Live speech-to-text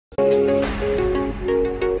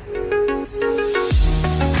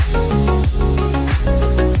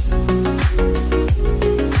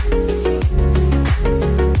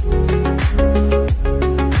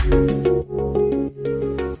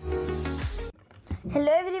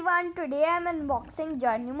Hello everyone, today I am unboxing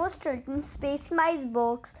gernimo stilton spacemice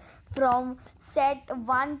books from set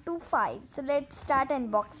 1 to 5. So let's start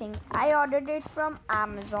unboxing. I ordered it from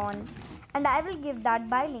Amazon and I will give that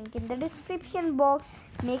buy link in the description box.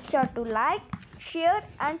 Make sure to like, share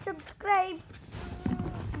and subscribe.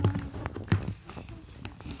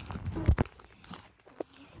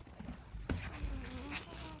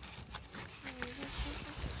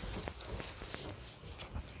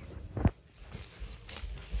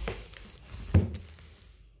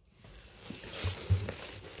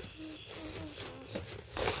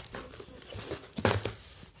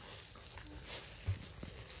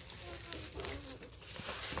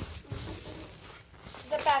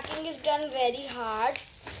 The packing is done very hard,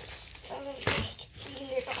 so I will just peel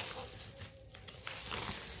it off.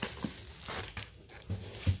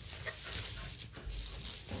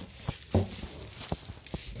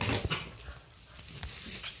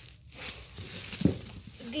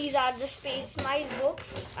 These are the spacemice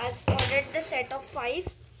books. I've ordered the set of 5.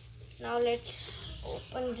 Now let's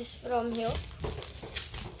open this from here.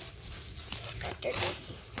 Let's cut it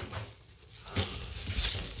off.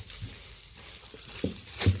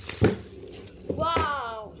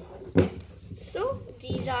 Wow! So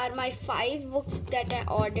these are my 5 books that I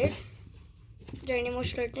ordered. Gernimo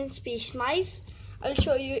stilton spacemice. I'll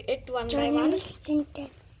show you it one by one.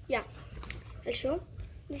 Yeah, I'll show.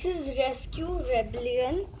 This is Rescue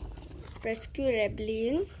Rebellion.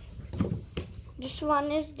 This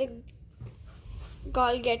one is the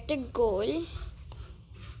Galactic Goal.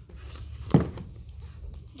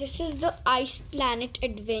 This is the Ice Planet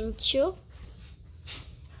Adventure.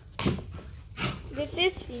 This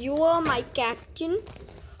is You Are My Captain.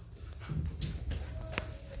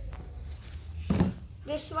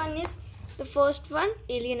 This one is the first one,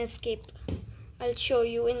 Alien Escape. I'll show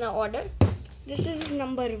you in the order. This is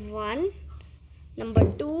number 1, number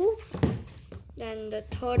 2, then the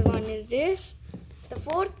third one is this, the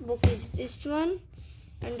fourth book is this one,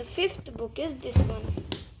 and the fifth book is this one.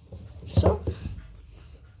 So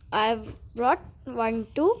I've brought 1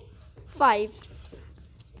 to 5.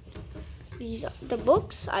 These are the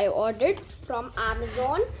books I ordered from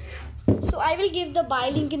Amazon. So I will give the buy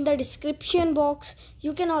link in the description box.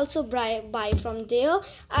 You can also buy from there.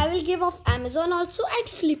 I will give off Amazon also and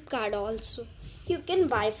Flipkart also. You can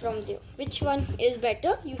buy from there. Which one is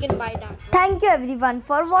better? You can buy that. Thank you everyone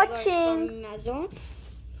for watching. From Amazon.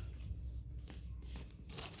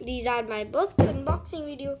 These are my books unboxing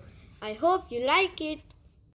video. I hope you like it.